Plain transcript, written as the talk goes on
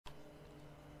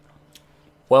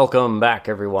Welcome back,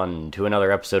 everyone, to another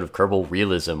episode of Kerbal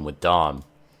Realism with Dom.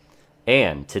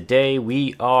 And today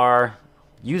we are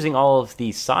using all of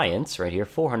the science right here,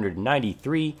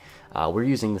 493. We're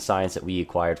using the science that we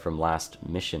acquired from last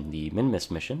mission, the Minmus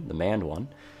mission, the manned one.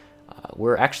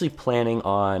 We're actually planning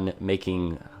on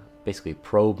making basically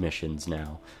probe missions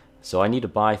now. So I need to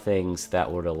buy things that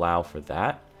would allow for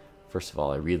that. First of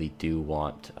all, I really do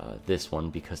want this one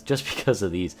because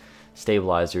of these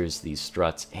stabilizers, these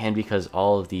struts, and because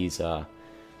all of these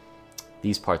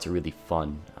parts are really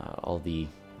fun. All the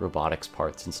robotics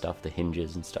parts and stuff, the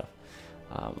hinges and stuff.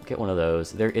 Get one of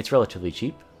those. It's relatively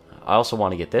cheap. I also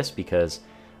want to get this because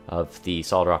of the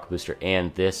solid rocket booster,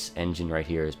 and this engine right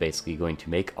here is basically going to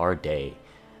make our day.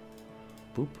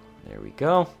 Boop. There we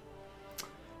go.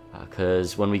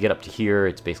 Because when we get up to here,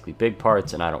 it's basically big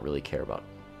parts, and I don't really care about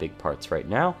big parts right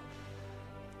now.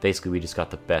 Basically, we just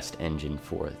got the best engine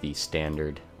for the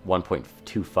standard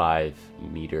 1.25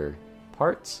 meter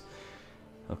parts.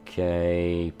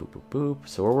 Okay, boop, boop, boop.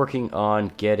 So we're working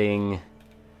on getting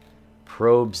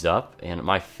probes up, and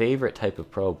my favorite type of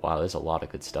probe, wow, there's a lot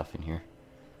of good stuff in here.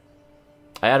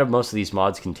 I added most of these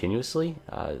mods continuously,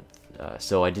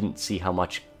 so I didn't see how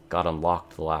much got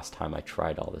unlocked the last time I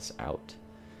tried all this out.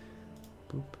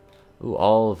 Boop. Ooh,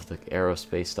 all of the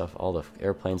aerospace stuff, all the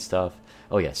airplane stuff.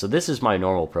 Oh yeah, so this is my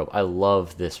normal probe. I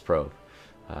love this probe.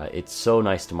 It's so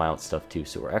nice to mount stuff too,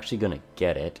 so we're actually going to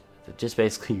get it. Just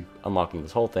basically unlocking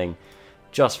this whole thing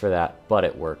just for that, but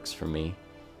it works for me.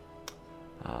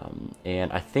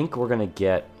 And I think we're going to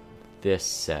get this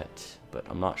set, but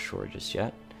I'm not sure just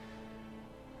yet.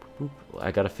 Boop.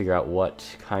 I got to figure out what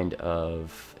kind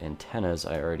of antennas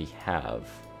I already have.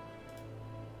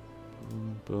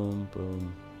 Boom, boom,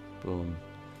 boom. Boom.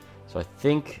 So I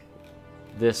think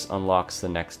this unlocks the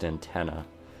next antenna.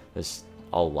 This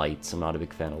all lights. I'm not a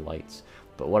big fan of lights,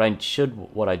 but what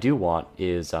I do want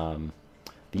is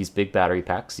these big battery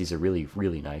packs. These are really,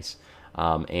 really nice.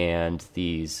 And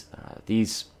these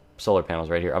solar panels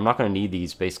right here. I'm not going to need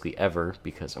these basically ever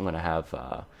because I'm going to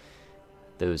have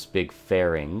those big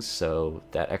fairings, so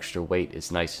that extra weight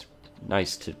is nice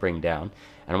to bring down.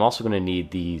 And I'm also going to need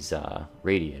these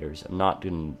radiators. I'm not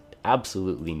going to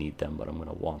absolutely need them, but I'm going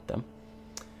to want them.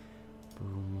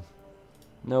 Boom.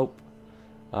 Nope.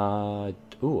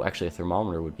 Ooh, actually a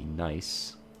thermometer would be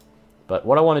nice. But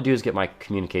what I want to do is get my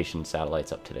communication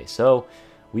satellites up today. So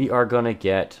we are going to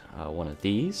get one of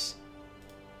these.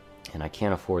 And I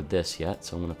can't afford this yet,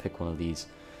 so I'm going to pick one of these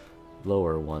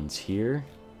lower ones here.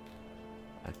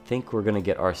 I think we're going to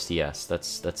get RCS.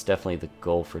 That's definitely the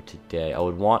goal for today. I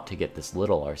would want to get this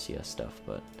little RCS stuff,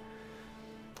 but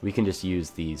we can just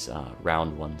use these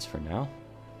round ones for now.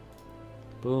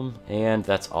 Boom, and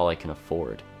that's all I can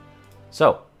afford.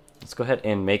 So, let's go ahead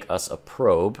and make us a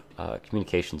probe,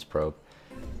 communications probe.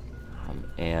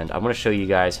 And I'm going to show you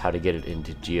guys how to get it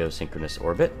into geosynchronous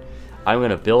orbit. I'm going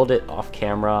to build it off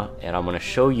camera, and I'm going to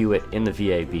show you it in the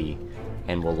VAB,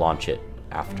 and we'll launch it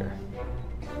after.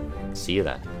 See you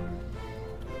then.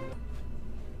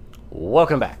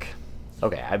 Welcome back.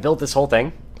 Okay, I built this whole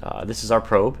thing. This is our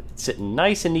probe. It's sitting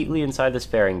nice and neatly inside this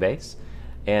fairing base,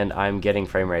 and I'm getting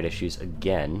frame rate issues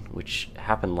again, which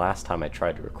happened last time I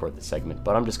tried to record the segment,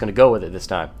 but I'm just going to go with it this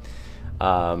time.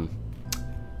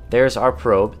 There's our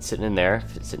probe. It's sitting in there.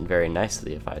 It's sitting very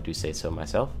nicely, if I do say so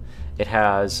myself. It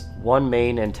has one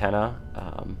main antenna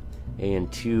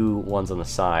and two ones on the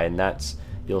side, and that's,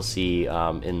 you'll see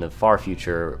in the far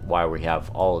future why we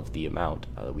have all of the amount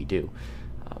that we do.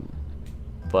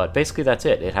 But basically that's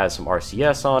it. It has some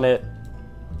RCS on it,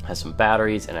 has some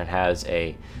batteries, and it has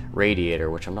a radiator,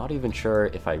 which I'm not even sure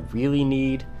if I really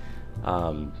need,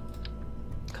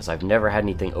 because I've never had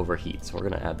anything overheat. So we're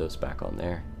going to add those back on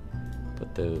there.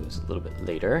 Put those a little bit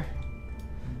later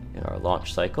in our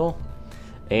launch cycle.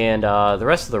 And the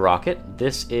rest of the rocket,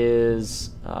 this is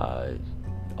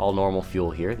all normal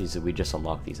fuel here. We just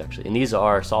unlocked these actually, and these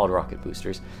are solid rocket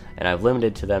boosters, and I've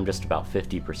limited to them just about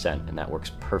 50%, and that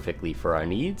works perfectly for our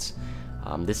needs.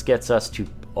 This gets us to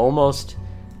almost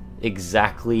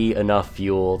exactly enough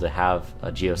fuel to have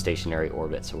a geostationary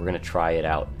orbit, so we're going to try it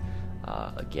out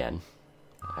again.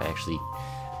 I actually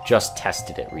just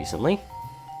tested it recently,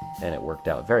 and it worked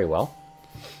out very well.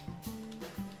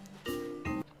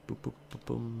 Boop, boop, boop,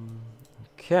 boom.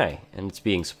 Okay, and it's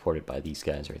being supported by these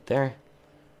guys right there.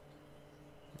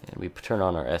 And we turn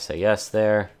on our SAS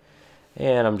there,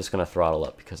 and I'm just going to throttle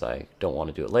up because I don't want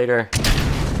to do it later.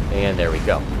 And there we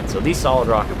go. So these solid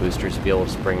rocket boosters will be able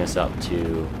to bring us up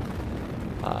to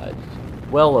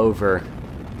well over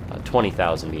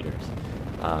 20,000 meters.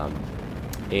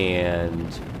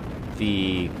 And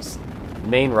the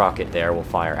main rocket there will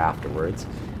fire afterwards,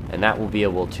 and that will be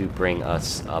able to bring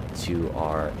us up to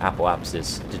our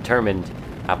apoapsis, determined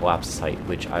apoapsis height,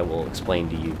 which I will explain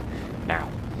to you now.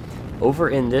 Over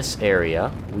in this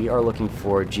area, we are looking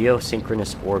for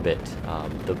geosynchronous orbit.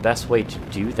 The best way to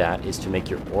do that is to make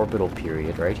your orbital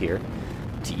period right here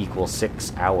to equal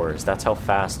 6 hours. That's how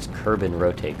fast Kerbin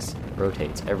rotates.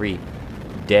 Every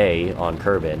day on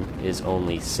Kerbin is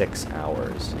only 6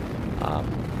 hours.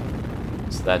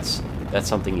 So that's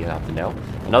something you have to know.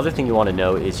 Another thing you want to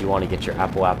know is you want to get your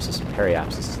apoapsis and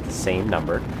periapsis to the same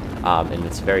number, and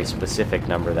it's a very specific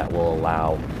number that will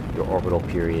allow your orbital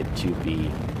period to be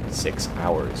 6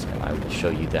 hours, and I will show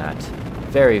you that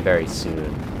very, very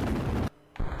soon.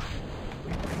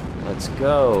 Let's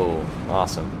go.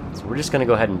 Awesome. So we're just going to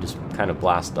go ahead and just kind of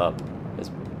blast up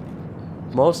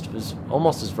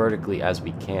almost as vertically as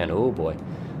we can. Oh boy.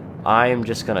 I am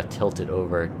just going to tilt it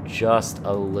over just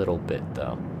a little bit,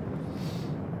 though.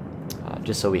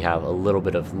 Just so we have a little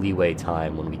bit of leeway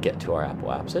time when we get to our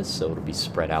apoapsis, so it'll be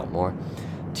spread out more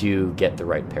to get the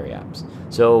right periaps.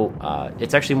 So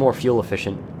it's actually more fuel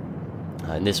efficient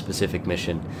in this specific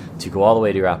mission to go all the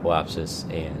way to your apoapsis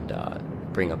and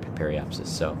bring up your periapsis.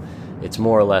 So it's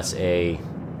more or less a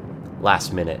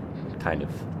last minute kind of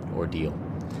ordeal.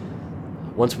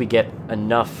 Once we get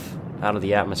enough out of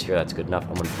the atmosphere, that's good enough.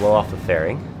 I'm going to blow off the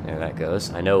fairing. There that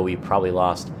goes. I know we probably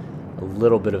lost a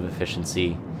little bit of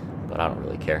efficiency, but I don't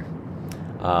really care.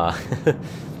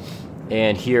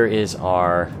 And here is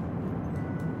our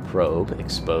probe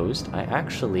exposed. I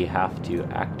actually have to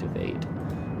activate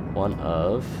one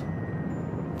of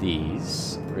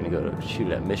these. We're going to go to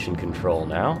shoot at mission control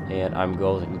now, and I'm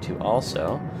going to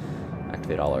also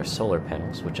activate all our solar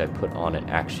panels, which I put on an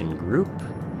action group.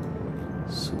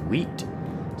 Sweet.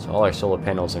 So all our solar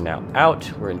panels are now out.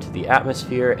 We're into the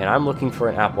atmosphere, and I'm looking for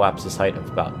an apoapsis height of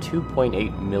about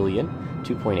 2.8 million.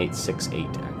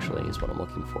 2.868 actually is what I'm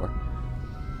looking for.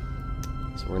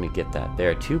 So we're going to get that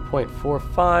there.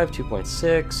 2.45,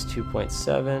 2.6,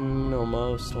 2.7,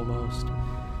 almost.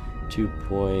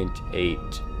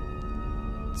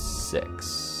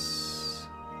 2.86.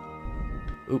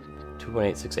 Oop,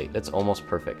 2.868. That's almost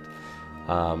perfect.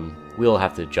 We'll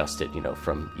have to adjust it,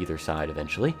 from either side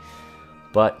eventually.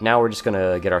 But now we're just going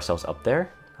to get ourselves up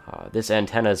there. This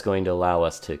antenna is going to allow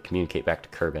us to communicate back to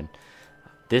Kerbin.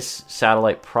 This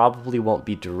satellite probably won't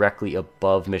be directly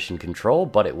above mission control,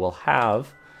 but it will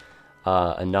have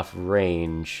enough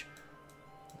range,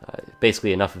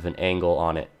 basically enough of an angle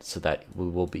on it, so that we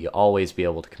will always be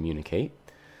able to communicate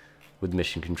with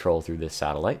mission control through this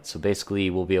satellite. So basically,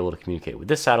 we'll be able to communicate with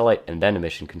this satellite and then a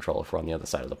mission control if we're on the other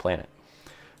side of the planet.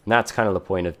 And that's kind of the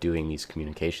point of doing these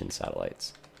communication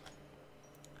satellites.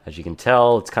 As you can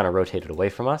tell, it's kind of rotated away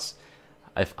from us.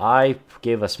 If I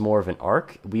gave us more of an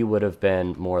arc, we would have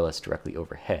been more or less directly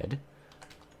overhead.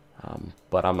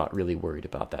 But I'm not really worried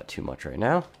about that too much right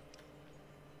now.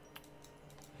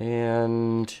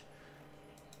 And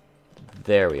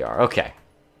there we are. Okay.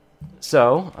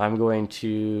 So I'm going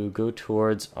to go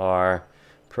towards our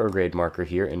prograde marker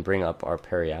here and bring up our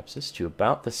periapsis to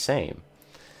about the same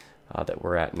that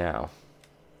we're at now.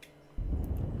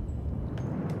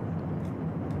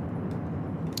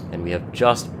 And we have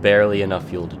just barely enough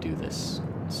fuel to do this.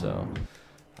 So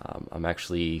I'm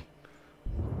actually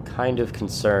kind of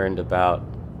concerned about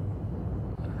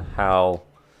how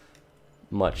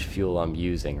much fuel I'm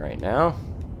using right now.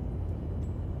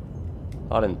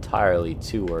 Not entirely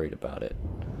too worried about it,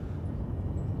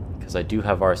 because I do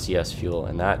have RCS fuel,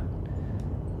 and that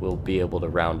will be able to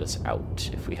round us out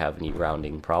if we have any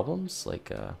rounding problems,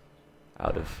 like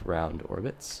out of round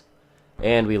orbits.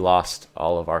 And we lost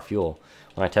all of our fuel.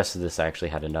 When I tested this, I actually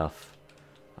had enough,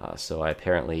 so I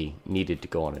apparently needed to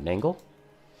go on an angle.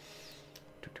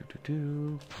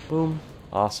 Boom.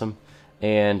 Awesome.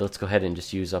 And let's go ahead and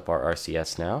just use up our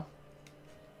RCS now.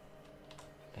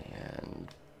 And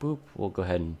boop, we'll go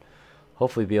ahead and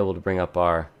hopefully be able to bring up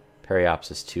our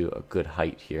periapsis to a good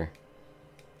height here.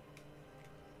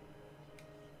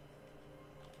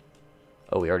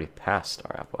 Oh, we already passed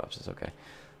our apoapsis. Okay.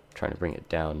 I'm trying to bring it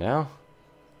down now.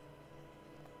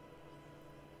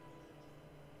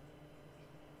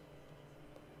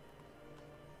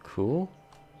 Cool.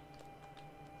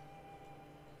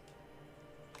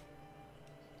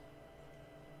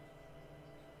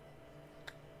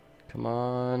 Come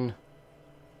on.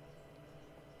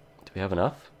 Do we have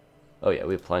enough? Oh yeah,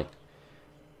 we have plenty.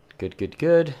 Good, good,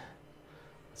 good.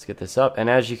 Let's get this up. And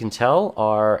as you can tell,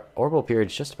 our orbital period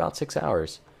is just about 6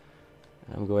 hours.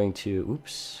 And I'm going to,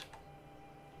 oops,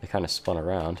 they kind of spun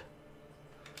around.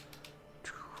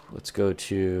 Let's go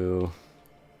to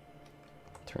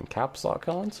turn caps lock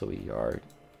on so we are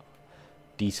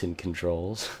decent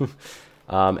controls.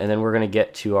 And then we're going to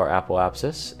get to our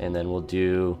apoapsis, and then we'll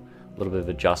do a little bit of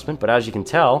adjustment. But as you can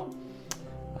tell,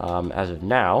 as of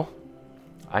now,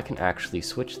 I can actually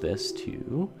switch this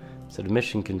to, instead of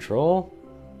mission control,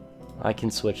 I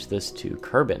can switch this to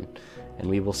Kerbin, and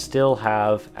we will still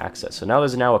have access. So now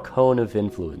there's a cone of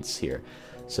influence here.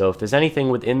 So if there's anything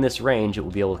within this range, it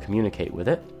will be able to communicate with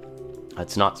it.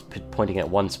 It's not pointing at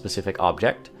one specific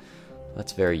object.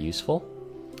 That's very useful.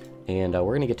 And we're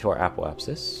going to get to our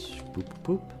apoapsis, boop,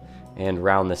 boop, and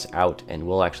round this out, and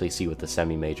we'll actually see what the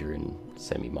semi-major and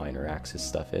semi-minor axis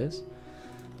stuff is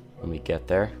when we get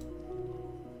there.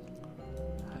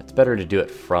 It's better to do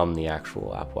it from the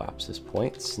actual apoapsis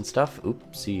points and stuff.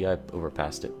 Oops, see, I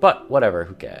overpassed it. But whatever,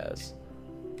 who cares?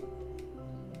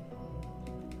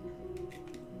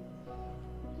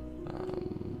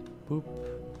 Boop,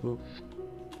 boop,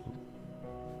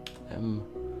 M.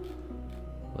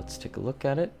 Let's take a look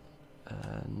at it.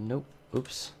 Nope.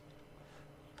 Oops.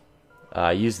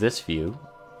 Use this view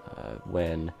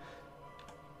when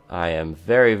I am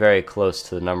very, very close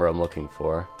to the number I'm looking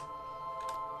for.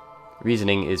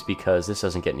 Reasoning is because this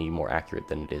doesn't get any more accurate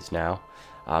than it is now.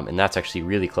 And that's actually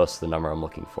really close to the number I'm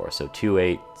looking for. So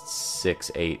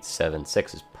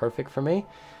 28687.6 is perfect for me.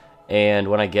 And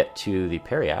when I get to the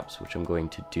periaps, which I'm going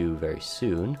to do very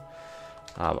soon,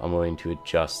 I'm going to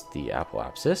adjust the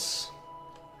apoapsis.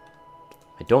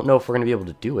 I don't know if we're going to be able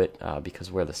to do it because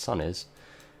of where the sun is.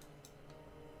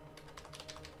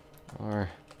 Or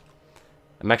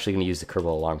I'm actually going to use the Kerbal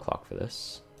alarm clock for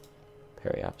this.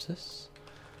 Periapsis.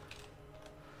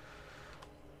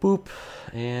 Boop.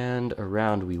 And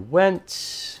around we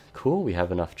went. Cool, we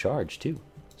have enough charge too.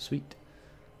 Sweet.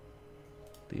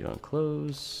 Lead on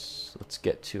close. Let's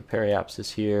get to a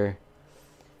periapsis here.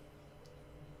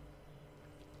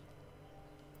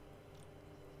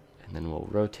 And then we'll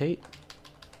rotate.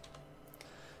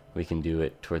 We can do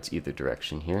it towards either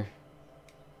direction here.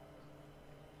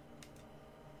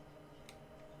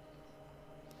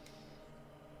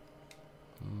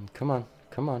 Come on,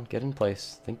 come on, get in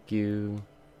place. Thank you.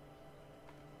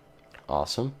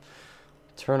 Awesome.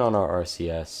 Turn on our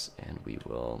RCS, and we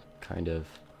will kind of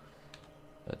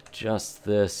adjust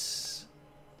this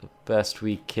the best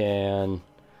we can.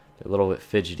 A little bit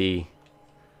fidgety.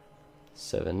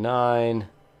 7.9,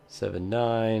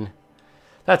 7.9.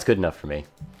 That's good enough for me.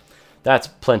 That's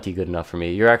plenty good enough for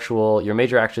me. Your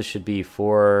major axis should be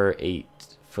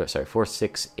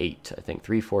 468. I think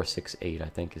 3468. I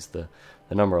think is the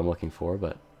number I'm looking for.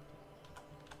 But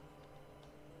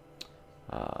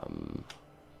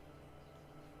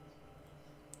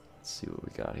let's see what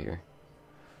we got here.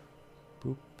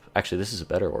 Boop. Actually, this is a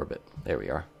better orbit. There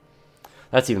we are.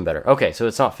 That's even better. Okay, so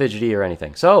it's not fidgety or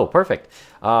anything. So, perfect.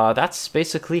 That's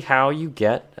basically how you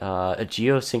get a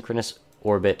geosynchronous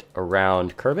orbit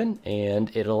around Kerbin, and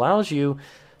it allows you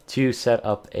to set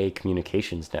up a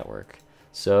communications network.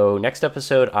 So, next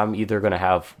episode, I'm either going to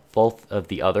have both of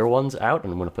the other ones out,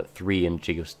 and I'm going to put 3 in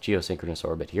geosynchronous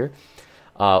orbit here,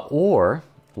 or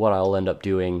what I'll end up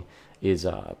doing is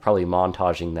probably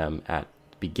montaging them at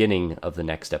the beginning of the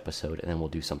next episode, and then we'll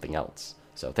do something else.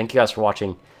 So, thank you guys for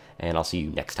watching, and I'll see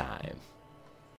you next time.